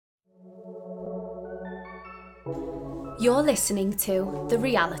You're listening to The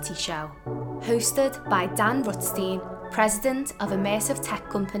Reality Show, hosted by Dan Rutstein, president of immersive tech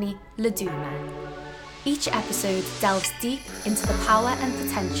company Laduma. Each episode delves deep into the power and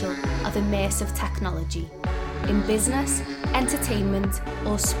potential of immersive technology in business, entertainment,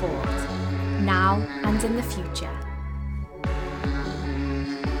 or sport, now and in the future.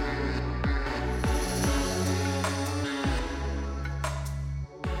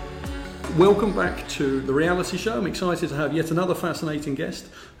 Welcome back to The Reality Show. I'm excited to have yet another fascinating guest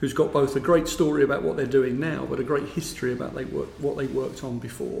who's got both a great story about what they're doing now, but a great history about what they worked on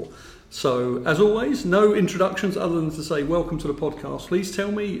before. So, as always, no introductions other than to say welcome to the podcast. Please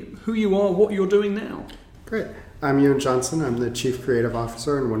tell me who you are, what you're doing now. Great. I'm Ewan Johnson. I'm the Chief Creative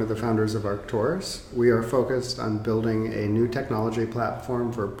Officer and one of the founders of Arcturus. We are focused on building a new technology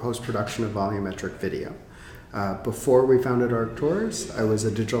platform for post-production of volumetric video. Before we founded Arcturus, I was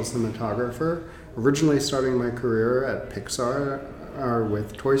a digital cinematographer, originally starting my career at Pixar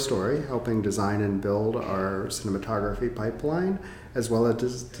with Toy Story, helping design and build our cinematography pipeline, as well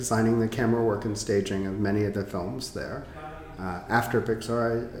as designing the camera work and staging of many of the films there. After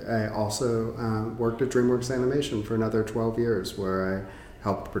Pixar, I also worked at DreamWorks Animation for another 12 years, where I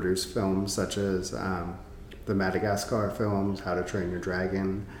helped produce films such as the Madagascar films, How to Train Your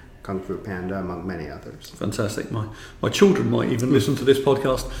Dragon, Kung Fu Panda, among many others. Fantastic. My children might even listen to this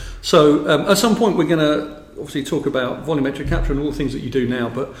podcast. So at some point we're going to obviously talk about volumetric capture and all the things that you do now,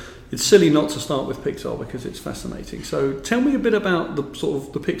 but it's silly not to start with Pixar because it's fascinating. So tell me a bit about the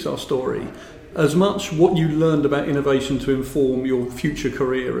Pixar story, as much what you learned about innovation to inform your future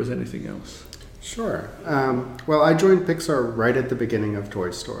career as anything else. Sure. Well, I joined Pixar right at the beginning of Toy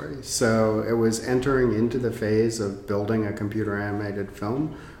Story. So it was entering into the phase of building a computer animated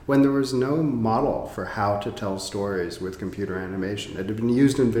film when there was no model for how to tell stories with computer animation. It had been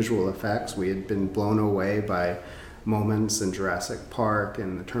used in visual effects. We had been blown away by moments in Jurassic Park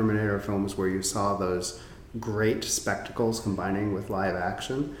and the Terminator films where you saw those great spectacles combining with live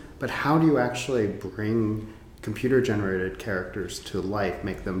action. But how do you actually bring computer-generated characters to life,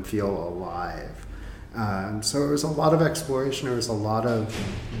 make them feel alive? So it was a lot of exploration. It was a lot of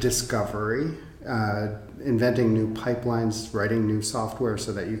discovery, inventing new pipelines, writing new software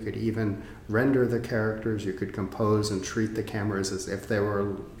so that you could even render the characters. You could compose and treat the cameras as if they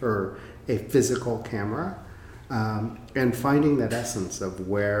were a physical camera, and finding that essence of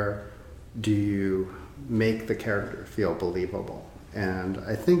where do you make the character feel believable. And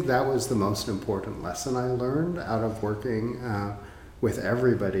I think that was the most important lesson I learned out of working with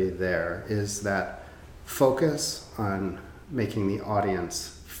everybody there, is that focus on making the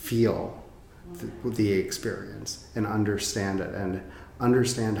audience feel the experience and understand it, and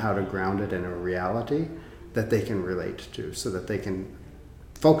understand how to ground it in a reality that they can relate to, so that they can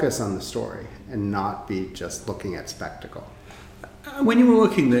focus on the story and not be just looking at spectacle. When you were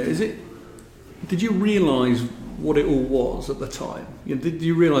working there, did you realize what it all was at the time? Did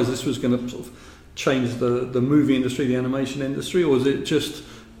you realize this was going to sort of change the movie industry, the animation industry, or was it just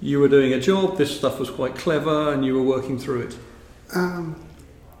you were doing a job, this stuff was quite clever, and you were working through it?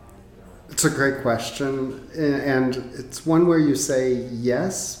 It's a great question, and it's one where you say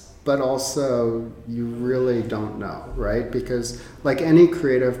yes, but also you really don't know, right? Because like any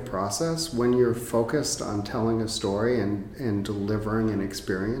creative process, when you're focused on telling a story and delivering an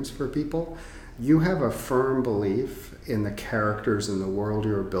experience for people, you have a firm belief in the characters and the world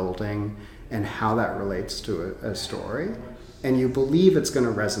you're building and how that relates to a story, and you believe it's going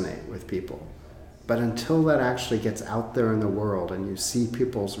to resonate with people. But until that actually gets out there in the world and you see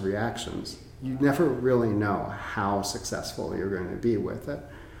people's reactions, you never really know how successful you're going to be with it.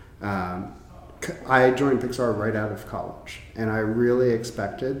 I joined Pixar right out of college, and I really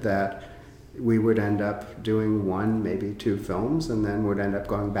expected that we would end up doing one, maybe two films, and then would end up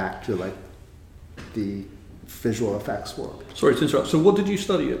going back to like the visual effects world. Sorry to interrupt. So what did you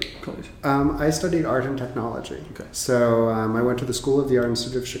study at college? I studied art and technology. Okay. So I went to the School of the Art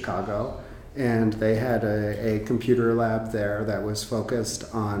Institute of Chicago, and they had a computer lab there that was focused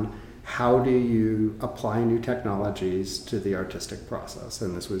on how do you apply new technologies to the artistic process.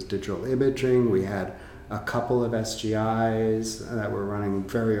 And this was digital imaging. We had a couple of SGIs that were running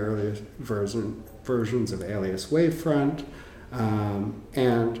very early versions of Alias Wavefront.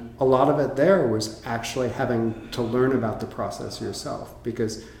 And a lot of it there was actually having to learn about the process yourself,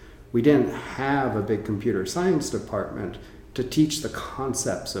 because we didn't have a big computer science department to teach the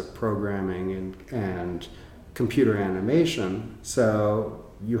concepts of programming and computer animation. So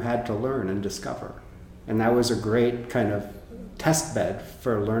you had to learn and discover. And that was a great kind of test bed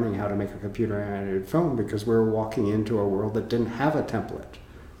for learning how to make a computer animated film, because we were walking into a world that didn't have a template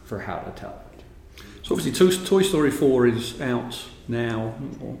for how to tell it. So So obviously Toy Story 4 is out now,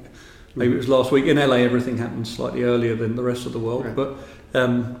 or maybe it was last week. In LA everything happened slightly earlier than the rest of the world, Right. but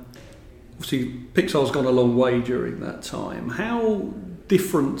obviously Pixar's gone a long way during that time. How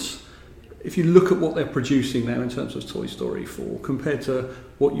different, if you look at what they're producing now in terms of Toy Story 4 compared to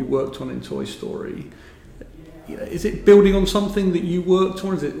what you worked on in Toy Story, is it building on something that you worked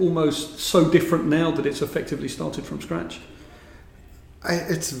on? Is it almost so different now that it's effectively started from scratch?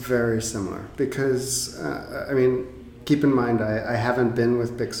 It's very similar because, keep in mind, I haven't been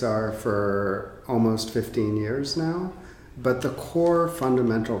with Pixar for almost 15 years now, but the core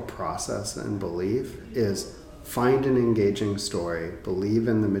fundamental process and belief is find an engaging story, believe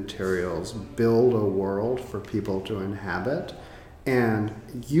in the materials, build a world for people to inhabit, and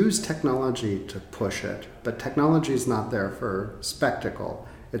use technology to push it. But technology is not there for spectacle.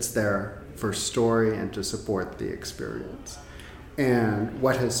 It's there for story and to support the experience. And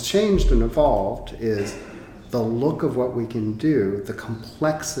what has changed and evolved is the look of what we can do, the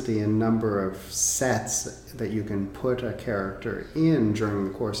complexity and number of sets that you can put a character in during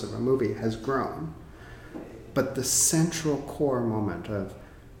the course of a movie has grown. But the central core moment of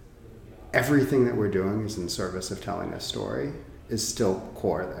everything that we're doing is in service of telling a story is still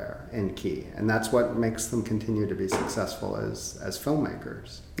core there and key. And that's what makes them continue to be successful as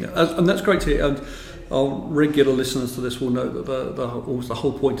filmmakers. Yeah, and that's great to hear. And our regular listeners to this will know that the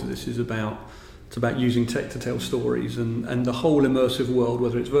whole point of this is about using tech to tell stories, and the whole immersive world,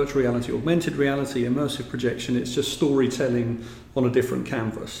 whether it's virtual reality, augmented reality, immersive projection, it's just storytelling on a different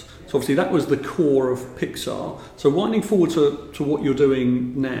canvas. So obviously that was the core of Pixar. So winding forward to what you're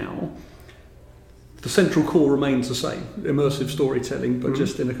doing now, the central core remains the same, immersive storytelling, but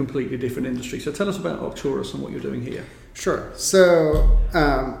just in a completely different industry. So tell us about Arcturus and what you're doing here. Sure. So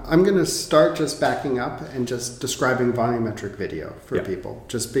I'm going to start just backing up and just describing volumetric video for people,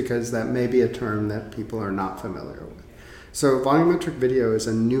 just because that may be a term that people are not familiar with. So volumetric video is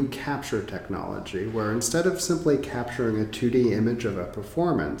a new capture technology where instead of simply capturing a 2D image of a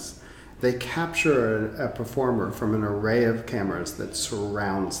performance, they capture a performer from an array of cameras that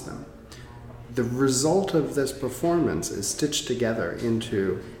surrounds them. The result of this performance is stitched together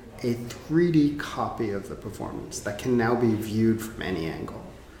into a 3D copy of the performance that can now be viewed from any angle.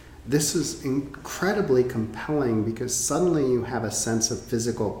 This is incredibly compelling because suddenly you have a sense of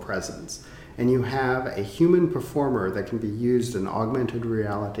physical presence, and you have a human performer that can be used in augmented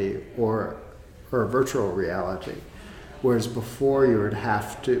reality or virtual reality. Whereas before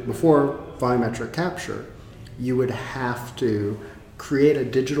before volumetric capture, you would have to create a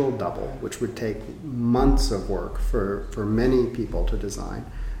digital double, which would take months of work for many people to design,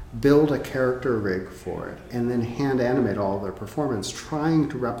 build a character rig for it, and then hand animate all of their performance, trying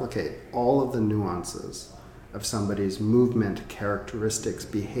to replicate all of the nuances of somebody's movement, characteristics,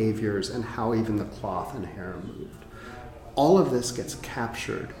 behaviors, and how even the cloth and hair moved. All of this gets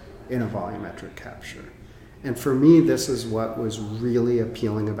captured in a volumetric capture. And for me, this is what was really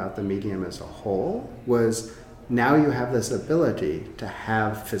appealing about the medium as a whole, was now you have this ability to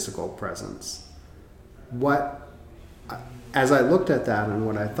have physical presence. As I looked at that and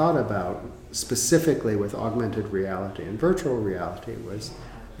what I thought about specifically with augmented reality and virtual reality was,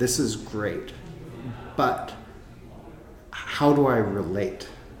 this is great, but how do I relate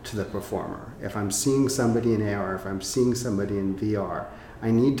to the performer? If I'm seeing somebody in AR, if I'm seeing somebody in VR,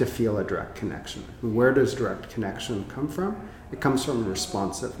 I need to feel a direct connection. Where does direct connection come from? It comes from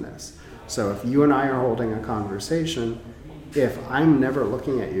responsiveness. So if you and I are holding a conversation, if I'm never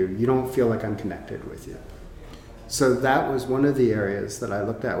looking at you, you don't feel like I'm connected with you. So that was one of the areas that I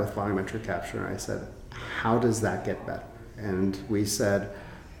looked at with volumetric capture, and I said, how does that get better? And we said,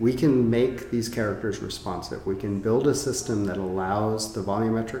 we can make these characters responsive. We can build a system that allows the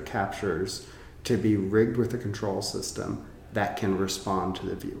volumetric captures to be rigged with a control system that can respond to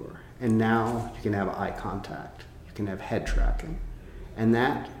the viewer. And now you can have eye contact, you can have head tracking. And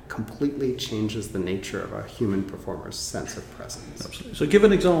that completely changes the nature of a human performer's sense of presence. Absolutely. So give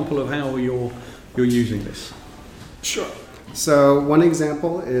an example of how you're using this. Sure. So one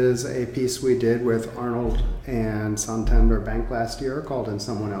example is a piece we did with Arnold and Santander Bank last year called In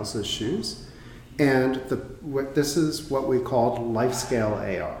Someone Else's Shoes. And this is what we called life-scale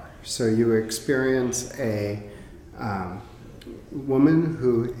AR. So you experience a woman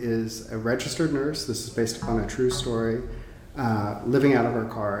who is a registered nurse. This is based upon a true story. Living out of her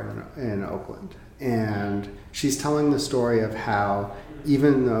car in Oakland. And she's telling the story of how,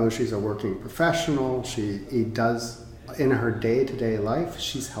 even though she's a working professional, she does, in her day-to-day life,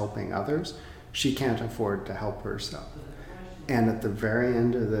 she's helping others. She can't afford to help herself. And at the very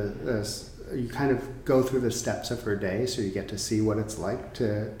end of you kind of go through the steps of her day, so you get to see what it's like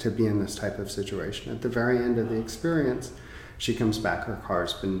to be in this type of situation. At the very end of the experience, she comes back, her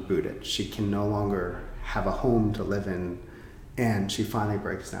car's been booted. She can no longer have a home to live in, and she finally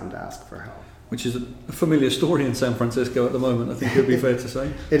breaks down to ask for help. Which is a familiar story in San Francisco at the moment, I think it would be fair to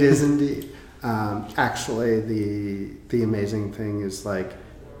say. It is indeed. Actually, the amazing thing is, like,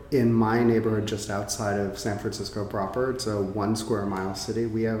 in my neighborhood just outside of San Francisco proper, it's a 1 square mile city,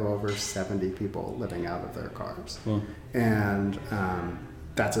 we have over 70 people living out of their cars. Wow. And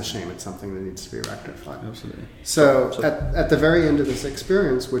that's a shame. It's something that needs to be rectified. Absolutely. So at the very end of this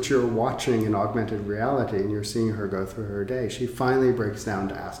experience, which you're watching in augmented reality and you're seeing her go through her day, she finally breaks down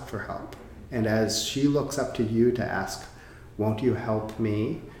to ask for help. And as she looks up to you to ask, won't you help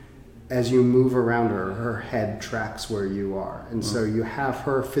me? As you move around her, her head tracks where you are. And so you have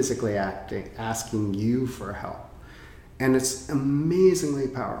her physically asking you for help. And it's amazingly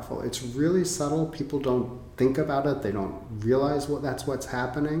powerful. It's really subtle. People don't think about it. They don't realize that's what's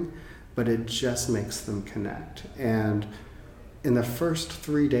happening, but it just makes them connect. And in the first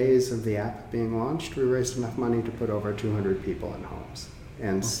 3 days of the app being launched, we raised enough money to put over 200 people in homes.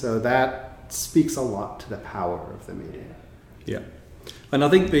 And so that speaks a lot to the power of the medium. Yeah. And I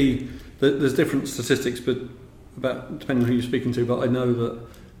think there's different statistics, but about depending on who you're speaking to. But I know that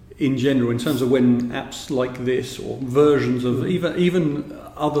in general, in terms of when apps like this or versions of even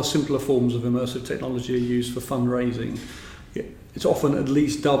other simpler forms of immersive technology are used for fundraising, it's often at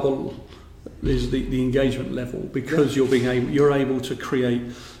least double is the engagement level, because you're able to create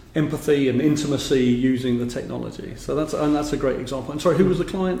empathy and intimacy using the technology. So that's a great example. And sorry, who was the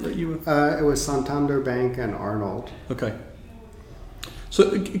client that you were? It was Santander Bank and Arnold. Okay.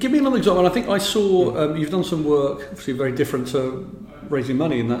 So give me another example. I think I saw you've done some work, obviously very different to raising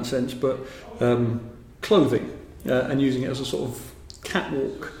money in that sense, but clothing and using it as a sort of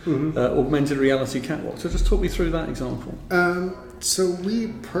catwalk, augmented reality catwalk. So just talk me through that example. So we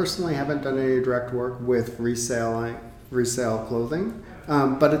personally haven't done any direct work with resale clothing,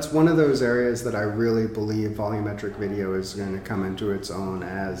 but it's one of those areas that I really believe volumetric video is going to come into its own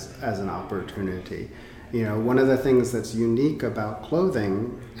as an opportunity. You know, one of the things that's unique about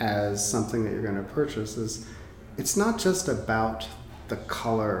clothing as something that you're going to purchase is it's not just about the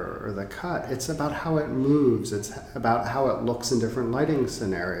color or the cut. It's about how it moves. It's about how it looks in different lighting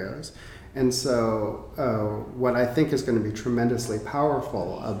scenarios. And so what I think is going to be tremendously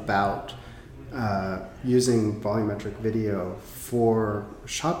powerful about using volumetric video for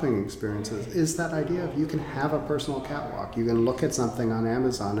shopping experiences is that idea of you can have a personal catwalk. You can look at something on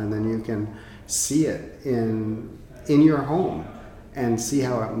Amazon and then you can see it in your home and see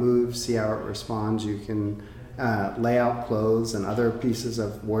how it moves, see how it responds. You can lay out clothes and other pieces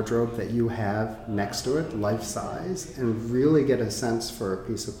of wardrobe that you have next to it, life size, and really get a sense for a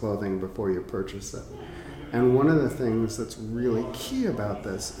piece of clothing before you purchase it. And one of the things that's really key about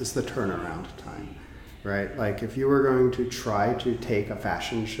this is the turnaround time, right? Like if you were going to try to take a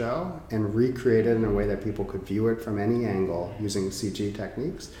fashion show and recreate it in a way that people could view it from any angle using CG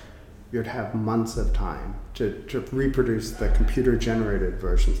techniques, you'd have months of time to reproduce the computer-generated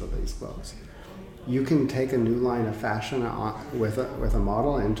versions of these clothes. You can take a new line of fashion with a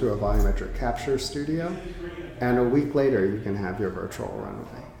model into a volumetric capture studio, and a week later you can have your virtual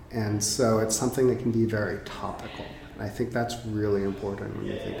runway. And so it's something that can be very topical. I think that's really important when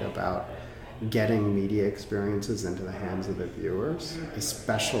you think about getting media experiences into the hands of the viewers,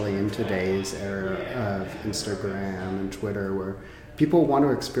 especially in today's era of Instagram and Twitter, where people want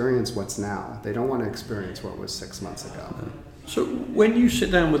to experience what's now. They don't want to experience what was 6 months ago. So when you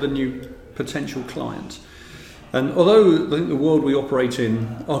sit down with a new potential client, and although I think the world we operate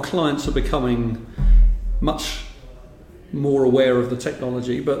in, our clients are becoming much more aware of the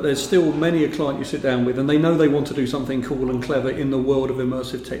technology, but there's still many a client you sit down with and they know they want to do something cool and clever in the world of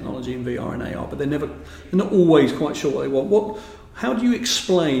immersive technology in VR and AR, but they're not always quite sure what they want. How do you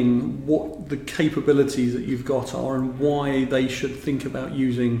explain what the capabilities that you've got are and why they should think about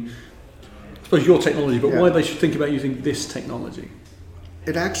using, I suppose, your technology, but why they should think about using this technology?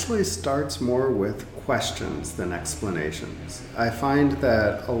 It actually starts more with questions than explanations. I find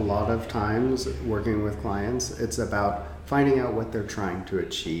that a lot of times working with clients, it's about finding out what they're trying to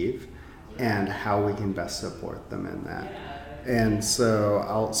achieve and how we can best support them in that. And so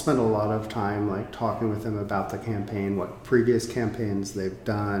I'll spend a lot of time like talking with them about the campaign, what previous campaigns they've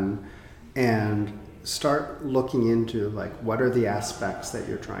done, and start looking into like what are the aspects that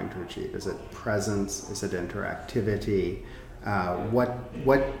you're trying to achieve. Is it presence? Is it interactivity?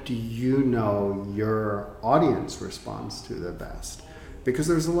 What do you know your audience responds to the best? Because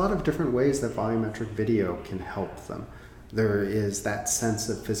there's a lot of different ways that volumetric video can help them. There is that sense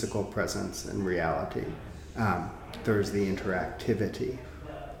of physical presence and reality. There's the interactivity.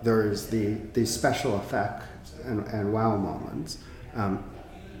 There's the special effect and wow moments.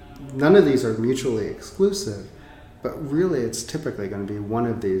 None of these are mutually exclusive, but really it's typically going to be one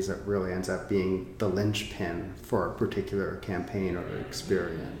of these that really ends up being the linchpin for a particular campaign or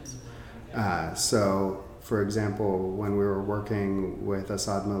experience. So, for example, when we were working with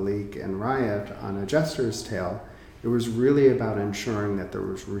Asad Malik and Riot on A Jester's Tale, it was really about ensuring that there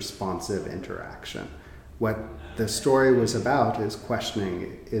was responsive interaction. What the story was about is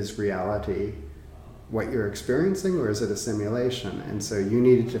questioning, is reality what you're experiencing, or is it a simulation? And so you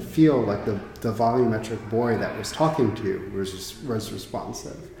needed to feel like the volumetric boy that was talking to you was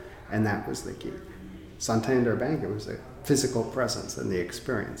responsive, and that was the key. Santander Bank, it was a physical presence in the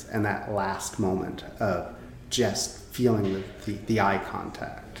experience, and that last moment of just feeling the eye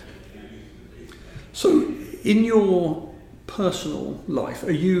contact. So in your personal life,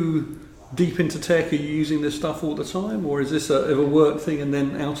 are you deep into tech? Are you using this stuff all the time, or is this a work thing and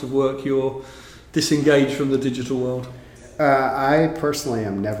then out of work you're disengaged from the digital world? I personally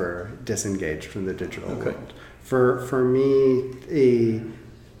am never disengaged from the digital world. For me,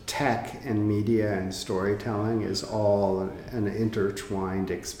 tech and media and storytelling is all an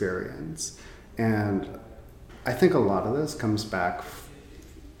intertwined experience. And I think a lot of this comes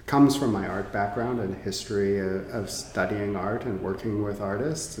from my art background and history of studying art and working with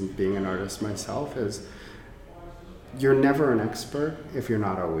artists and being an artist myself. Is you're never an expert if you're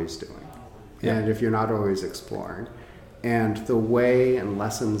not always doing. Yeah. And if you're not always exploring. And the way and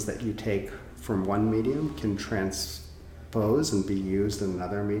lessons that you take from one medium can transpose and be used in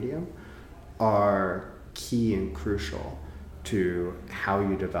another medium are key and crucial to how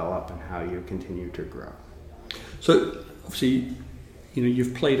you develop and how you continue to grow. So obviously,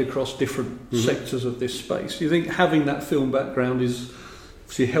 you've played across different sectors of this space. Do you think having that film background is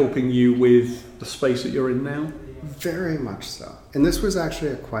obviously helping you with the space that you're in now? Very much so. And this was actually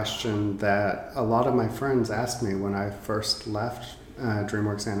a question that a lot of my friends asked me when I first left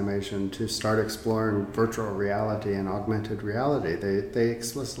DreamWorks Animation to start exploring virtual reality and augmented reality. They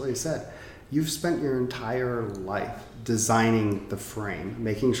explicitly said, you've spent your entire life designing the frame,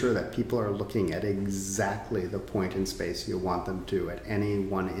 making sure that people are looking at exactly the point in space you want them to at any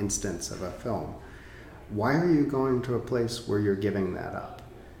one instance of a film. Why are you going to a place where you're giving that up?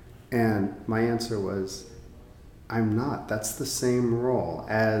 And my answer was, I'm not. That's the same role.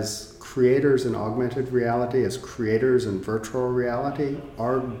 As creators in augmented reality, as creators in virtual reality,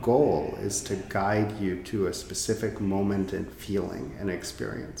 our goal is to guide you to a specific moment and feeling and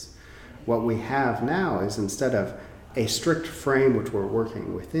experience. What we have now is, instead of a strict frame which we're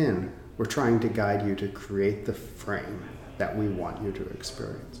working within, we're trying to guide you to create the frame that we want you to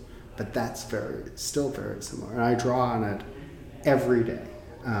experience. But that's still very similar. And I draw on it every day,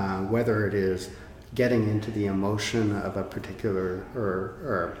 whether it is getting into the emotion of a particular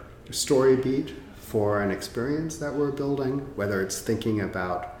or story beat for an experience that we're building, whether it's thinking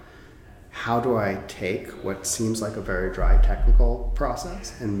about how do I take what seems like a very dry technical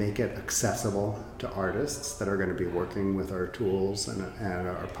process and make it accessible to artists that are going to be working with our tools and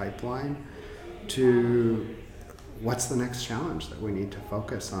our pipeline, to what's the next challenge that we need to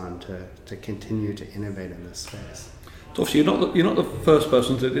focus on to continue to innovate in this space. So obviously you're not the first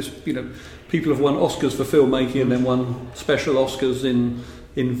person to this. People have won Oscars for filmmaking and then won special Oscars in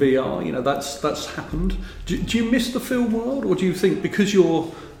VR. That's happened. Do you miss the film world, or do you think because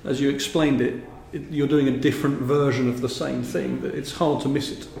you're, as you explained it, you're doing a different version of the same thing, that it's hard to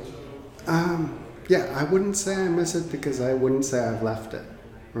miss it? Yeah, I wouldn't say I miss it, because I wouldn't say I've left it.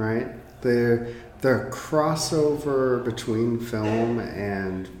 Right? The crossover between film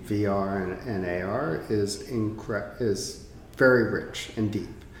and VR and AR is very rich and deep.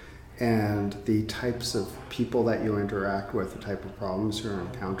 And the types of people that you interact with, the type of problems you're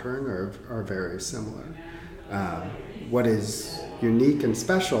encountering are very similar. What is unique and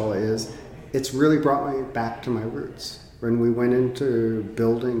special is it's really brought me back to my roots. When we went into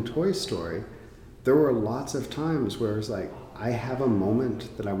building Toy Story, there were lots of times where it was like, I have a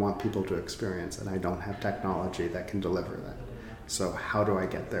moment that I want people to experience, and I don't have technology that can deliver that. So how do I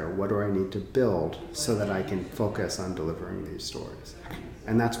get there? What do I need to build so that I can focus on delivering these stories?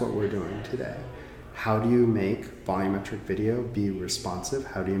 And that's what we're doing today. How do you make volumetric video be responsive?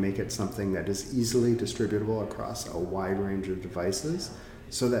 How do you make it something that is easily distributable across a wide range of devices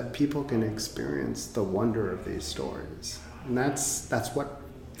so that people can experience the wonder of these stories? And that's what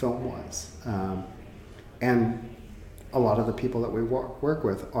film was. And a lot of the people that we work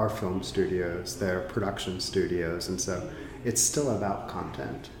with are film studios, they're production studios, and so it's still about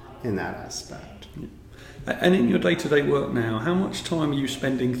content in that aspect. And in your day-to-day work now, how much time are you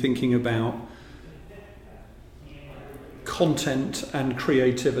spending thinking about content and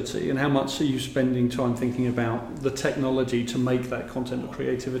creativity, and how much are you spending time thinking about the technology to make that content or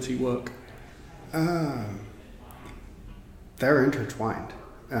creativity work? They're intertwined.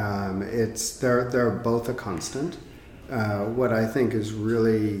 They're both a constant. What I think is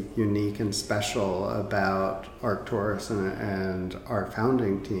really unique and special about Arcturus and our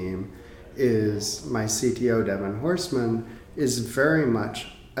founding team is my CTO, Devin Horstman, is very much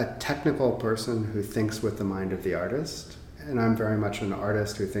a technical person who thinks with the mind of the artist, and I'm very much an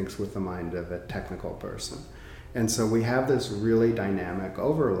artist who thinks with the mind of a technical person. And so we have this really dynamic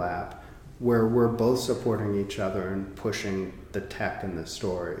overlap where we're both supporting each other and pushing the tech and the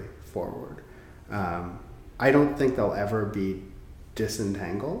story forward. I don't think they'll ever be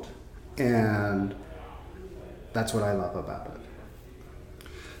disentangled, and that's what I love about it.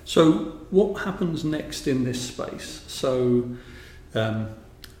 So what happens next in this space? So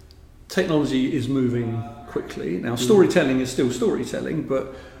technology is moving quickly. Now, storytelling is still storytelling,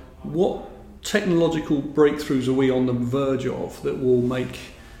 but what technological breakthroughs are we on the verge of that will make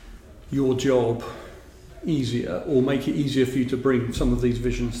your job easier, or make it easier for you to bring some of these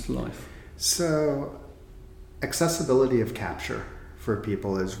visions to life? So accessibility of capture for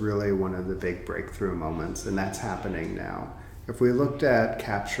people is really one of the big breakthrough moments, and that's happening now. If we looked at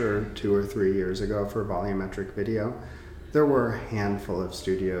capture 2 or 3 years ago for volumetric video, there were a handful of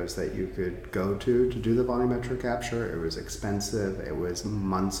studios that you could go to do the volumetric capture. It was expensive. It was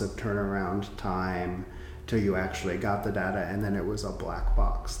months of turnaround time till you actually got the data, and then it was a black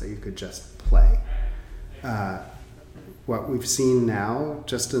box that you could just play. What we've seen now,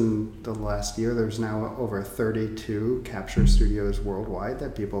 just in the last year, there's now over 32 capture studios worldwide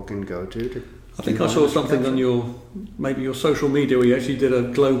that people can go to I think I saw something on your social media where you actually did a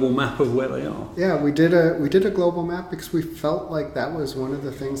global map of where they are. Yeah, we did a global map because we felt like that was one of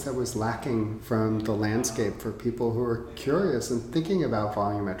the things that was lacking from the landscape for people who are curious and thinking about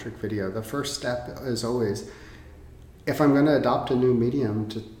volumetric video. The first step is always, if I'm going to adopt a new medium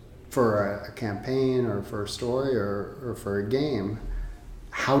for a campaign or for a story or for a game,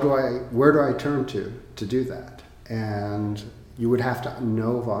 where do I turn to do that? And you would have to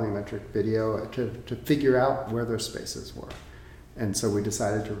know volumetric video to figure out where those spaces were. And so we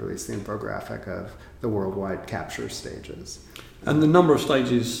decided to release the infographic of the worldwide capture stages. And the number of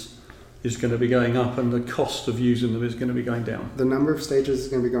stages is going to be going up, and the cost of using them is going to be going down. The number of stages is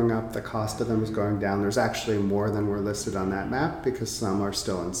going to be going up, the cost of them is going down. There's actually more than were listed on that map because some are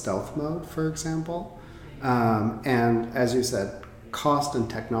still in stealth mode, for example. And as you said, cost and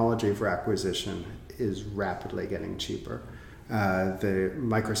technology for acquisition is rapidly getting cheaper. The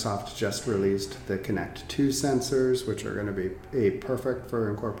Microsoft just released the Kinect 2 sensors, which are going to be perfect for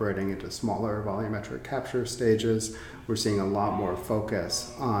incorporating into smaller volumetric capture stages. We're seeing a lot more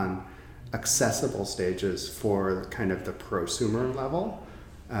focus on accessible stages for kind of the prosumer level.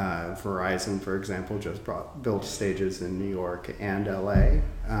 Verizon, for example, just built stages in New York and LA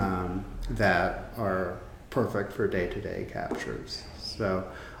that are perfect for day-to-day captures. So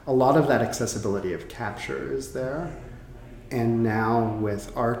a lot of that accessibility of capture is there. And now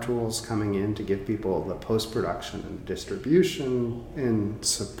with our tools coming in to give people the post-production and distribution and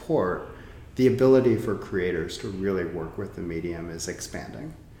support, the ability for creators to really work with the medium is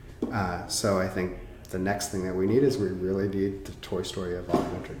expanding. So I think the next thing that we need is we really need the Toy Story of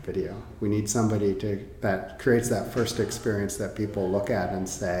volumetric video. We need somebody that creates that first experience that people look at and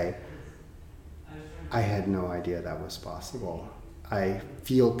say, I had no idea that was possible. I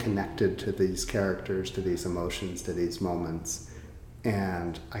feel connected to these characters, to these emotions, to these moments,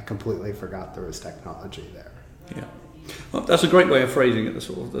 and I completely forgot there was technology there. Yeah, well, that's a great way of phrasing it, the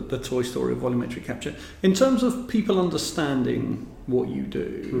sort of the Toy Story of volumetric capture. In terms of people understanding what you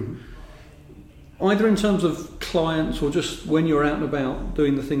do, either in terms of clients or just when you're out and about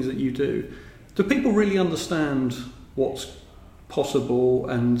doing the things that you do people really understand what's possible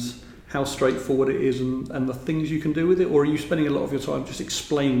and how straightforward it is and the things you can do with it, or are you spending a lot of your time just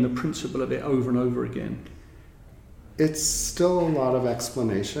explaining the principle of it over and over again? It's still a lot of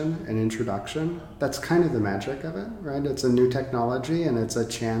explanation and introduction. That's kind of the magic of it, right? It's a new technology and it's a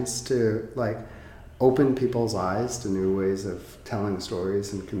chance to open people's eyes to new ways of telling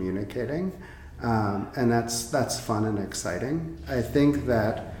stories and communicating. And that's fun and exciting. I think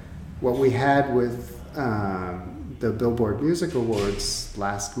that what we had with the Billboard Music Awards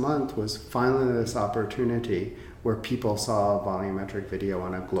last month was finally this opportunity where people saw volumetric video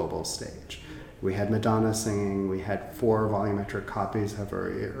on a global stage. We had Madonna singing, we had 4 volumetric copies of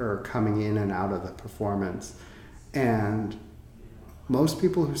her coming in and out of the performance. And most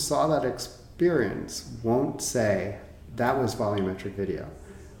people who saw that experience won't say, that was volumetric video,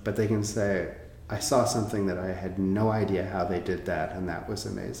 but they can say, I saw something that I had no idea how they did that, and that was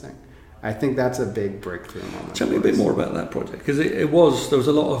amazing. I think that's a big breakthrough moment. Tell me a bit more about that project, because there was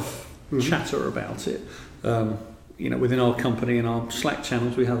a lot of chatter about it. Within our company, in our Slack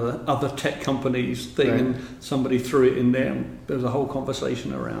channels, we have a other tech companies thing, right, and somebody threw it in there, and there was a whole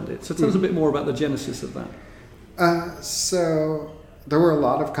conversation around it. So tell us a bit more about the genesis of that. So there were a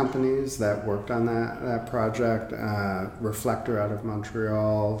lot of companies that worked on that project. Reflector out of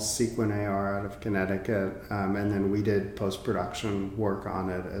Montreal, Sequin AR out of Connecticut, and then we did post-production work on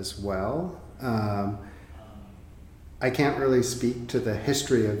it as well. I can't really speak to the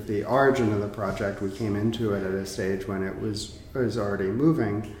history of the origin of the project. We came into it at a stage when it was already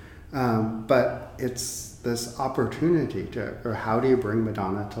moving, but it's this opportunity or how do you bring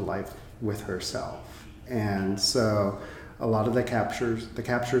Madonna to life with herself? And so a lot of the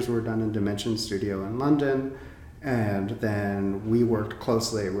captures were done in Dimension Studio in London, and then we worked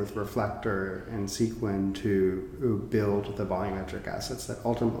closely with Reflector and Sequin to build the volumetric assets that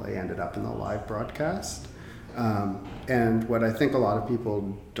ultimately ended up in the live broadcast. And what I think a lot of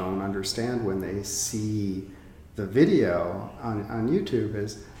people don't understand when they see the video on YouTube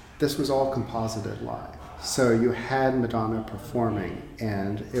is this was all composited live. So you had Madonna performing,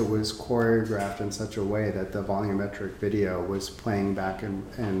 and it was choreographed in such a way that the volumetric video was playing back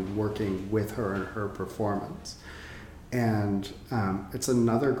and working with her and her performance. And it's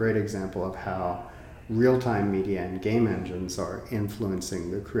another great example of how real-time media and game engines are influencing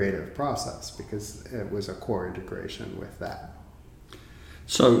the creative process, because it was a core integration with that.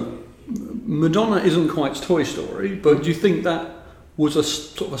 So Madonna isn't quite Toy Story, but do you think that was a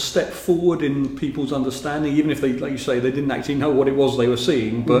sort of a step forward in people's understanding, even if they, like you say, they didn't actually know what it was they were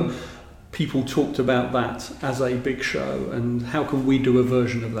seeing, but people talked about that as a big show, and how can we do a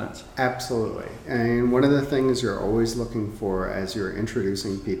version of that? Absolutely. And one of the things you're always looking for as you're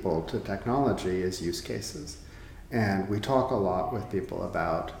introducing people to technology is use cases. And we talk a lot with people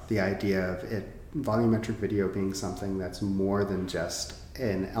about the idea of volumetric video being something that's more than just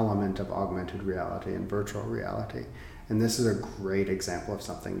an element of augmented reality and virtual reality. And this is a great example of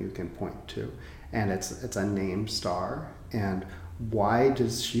something you can point to. And it's a named star. And why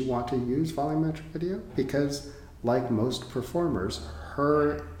does she want to use volumetric video? Because like most performers,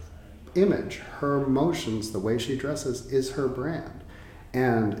 her image, her motions, the way she dresses is her brand.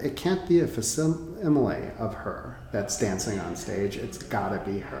 And it can't be a facsimile of her that's dancing on stage. It's gotta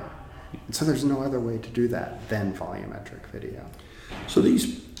be her. And so there's no other way to do that than volumetric video. So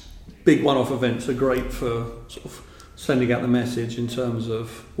these big one-off events are great for sort of sending out the message in terms of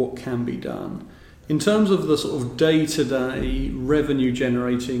what can be done. In terms of the sort of day-to-day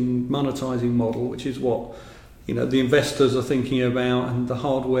revenue-generating, monetizing model, which is what the investors are thinking about and the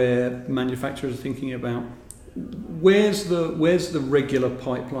hardware manufacturers are thinking about, where's the regular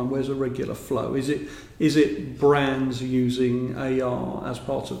pipeline? Where's the regular flow? Is it brands using AR as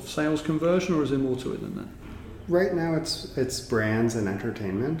part of sales conversion, or is there more to it than that? Right now it's brands and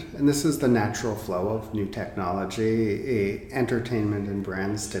entertainment, and this is the natural flow of new technology. Entertainment and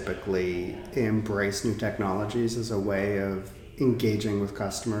brands typically embrace new technologies as a way of engaging with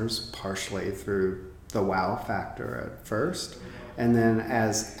customers, partially through the wow factor at first. And then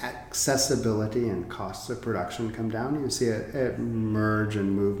as accessibility and costs of production come down, you see it merge and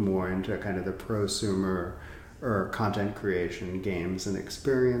move more into kind of the prosumer or content creation, games and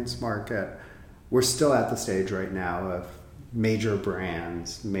experience market. We're still at the stage right now of major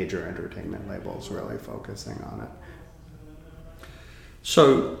brands, major entertainment labels really focusing on it.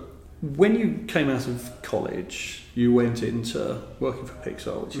 So when you came out of college, you went into working for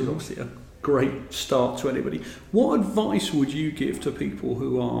Pixar, which is obviously a great start to anybody. What advice would you give to people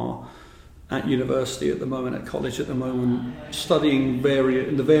who are at university at the moment, at college at the moment, studying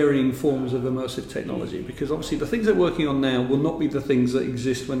the varying forms of immersive technology? Because obviously the things they're working on now will not be the things that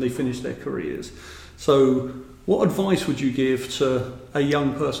exist when they finish their careers. So what advice would you give to a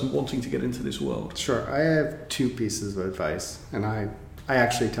young person wanting to get into this world? Sure. I have two pieces of advice, and I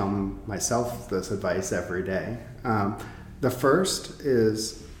actually tell myself this advice every day. The first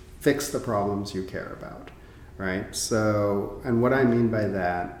is fix the problems you care about, right? So, and what I mean by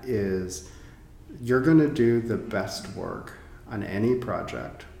that is you're going to do the best work on any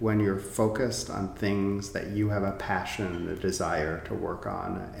project when you're focused on things that you have a passion and a desire to work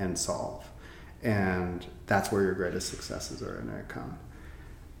on and solve. And that's where your greatest successes are going to come.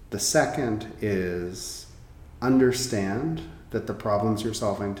 The second is understand that the problems you're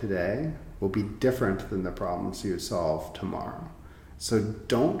solving today will be different than the problems you solve tomorrow. So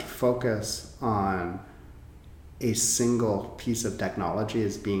don't focus on a single piece of technology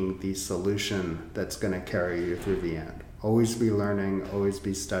as being the solution that's going to carry you through the end. Always be learning, always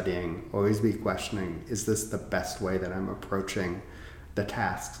be studying, always be questioning, is this the best way that I'm approaching the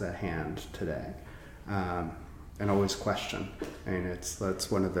tasks at hand today? And always question. I mean,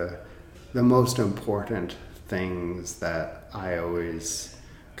 that's one of the most important things that I always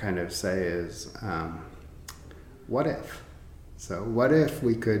kind of say is, what if? So what if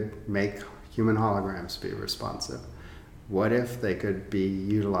we could make human holograms be responsive? What if they could be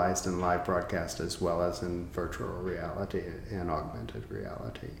utilized in live broadcast as well as in virtual reality and augmented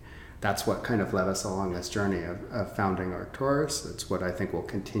reality? That's what kind of led us along this journey of founding Arcturus. It's what I think will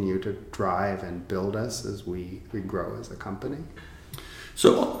continue to drive and build us as we grow as a company.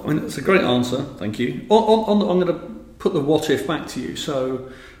 So, I mean, it's a great answer. Thank you. I'm going to put the what if back to you.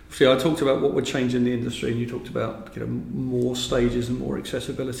 So, see, I talked about what would change in the industry, and you talked about more stages and more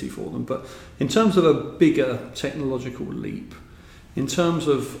accessibility for them. But in terms of a bigger technological leap, in terms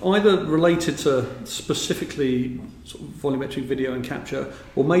of either related to specifically sort of volumetric video and capture,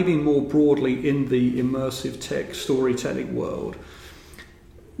 or maybe more broadly in the immersive tech storytelling world,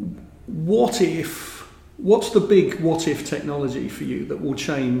 what's the big what if technology for you that will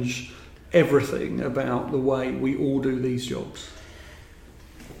change everything about the way we all do these jobs?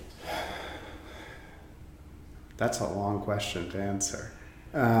 That's a long question to answer.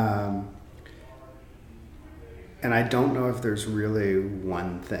 And I don't know if there's really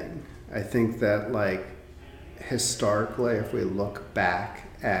one thing. I think that, like, historically, if we look back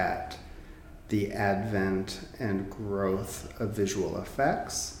at the advent and growth of visual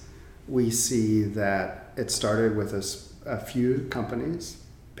effects, we see that it started with a few companies,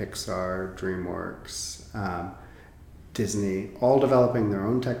 Pixar, DreamWorks, Disney, all developing their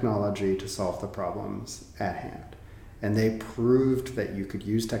own technology to solve the problems at hand. And they proved that you could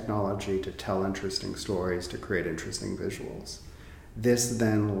use technology to tell interesting stories, to create interesting visuals. This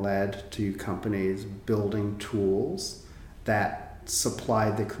then led to companies building tools that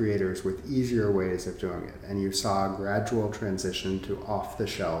supplied the creators with easier ways of doing it. And you saw a gradual transition to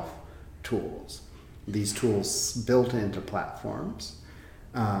off-the-shelf tools. These tools built into platforms,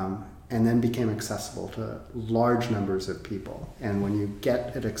 and then became accessible to large numbers of people. And when you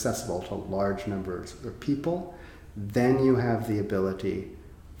get it accessible to large numbers of people, then you have the ability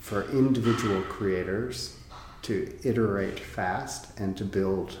for individual creators to iterate fast and to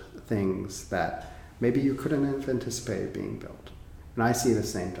build things that maybe you couldn't have anticipated being built. And I see the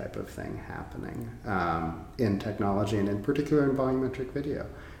same type of thing happening in technology, and in particular in volumetric video.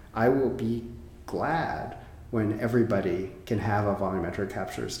 I will be glad when everybody can have a volumetric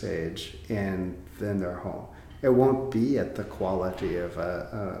capture stage in their home. It won't be at the quality of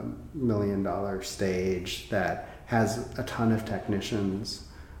a $1 million stage that has a ton of technicians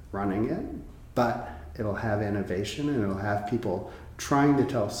running it, but it'll have innovation and it'll have people trying to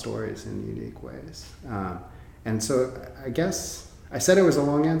tell stories in unique ways. And so I guess, I said it was a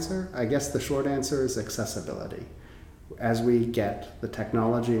long answer. I guess the short answer is accessibility. As we get the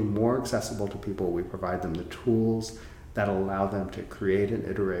technology more accessible to people, we provide them the tools that allow them to create and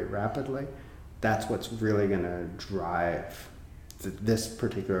iterate rapidly. That's what's really going to drive this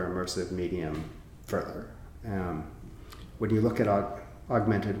particular immersive medium further. When you look at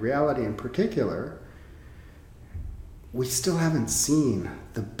augmented reality in particular, we still haven't seen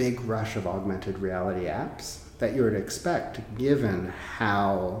the big rush of augmented reality apps that you would expect, given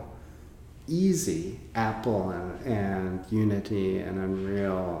how easy Apple and Unity and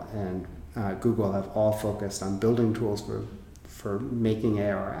Unreal and Google have all focused on building tools for making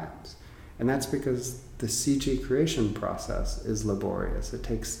AR apps. And that's because the CG creation process is laborious. It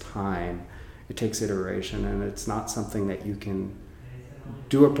takes time, it takes iteration, and it's not something that you can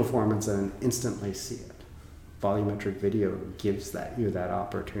do a performance and instantly see it. Volumetric video gives you that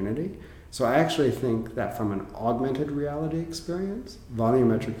opportunity. So I actually think that from an augmented reality experience,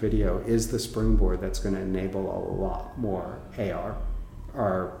 volumetric video is the springboard that's going to enable a lot more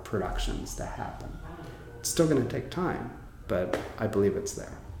AR productions to happen. It's still going to take time, but I believe it's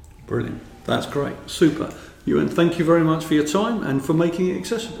there. Brilliant. That's great. Super. Ewan, thank you very much for your time and for making it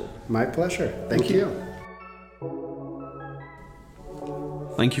accessible. My pleasure. Thank you.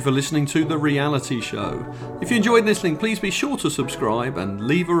 Thank you for listening to The Reality Show. If you enjoyed listening, please be sure to subscribe and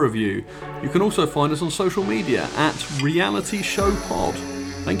leave a review. You can also find us on social media at Reality Show Pod.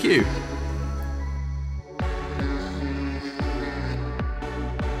 Thank you.